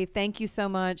away. Thank you so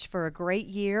much for a great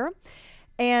year.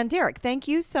 And Derek, thank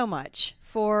you so much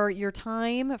for your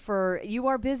time. You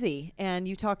are busy, and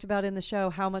you talked about in the show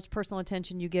how much personal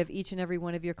attention you give each and every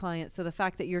one of your clients. So the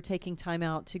fact that you're taking time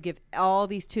out to give all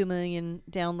these 2 million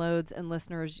downloads and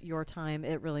listeners your time,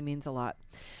 it really means a lot.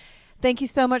 Thank you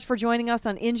so much for joining us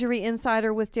on Injury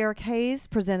Insider with Derek Hayes,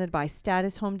 presented by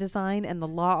Status Home Design and the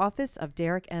Law Office of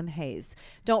Derek M. Hayes.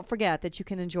 Don't forget that you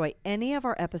can enjoy any of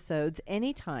our episodes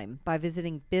anytime by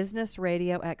visiting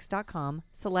businessradiox.com,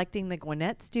 selecting the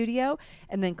Gwinnett Studio,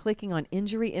 and then clicking on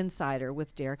Injury Insider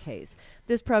with Derek Hayes.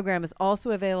 This program is also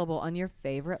available on your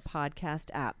favorite podcast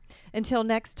app. Until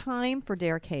next time, for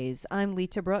Derek Hayes, I'm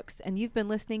Lita Brooks, and you've been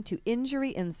listening to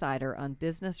Injury Insider on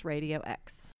Business Radio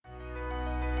X.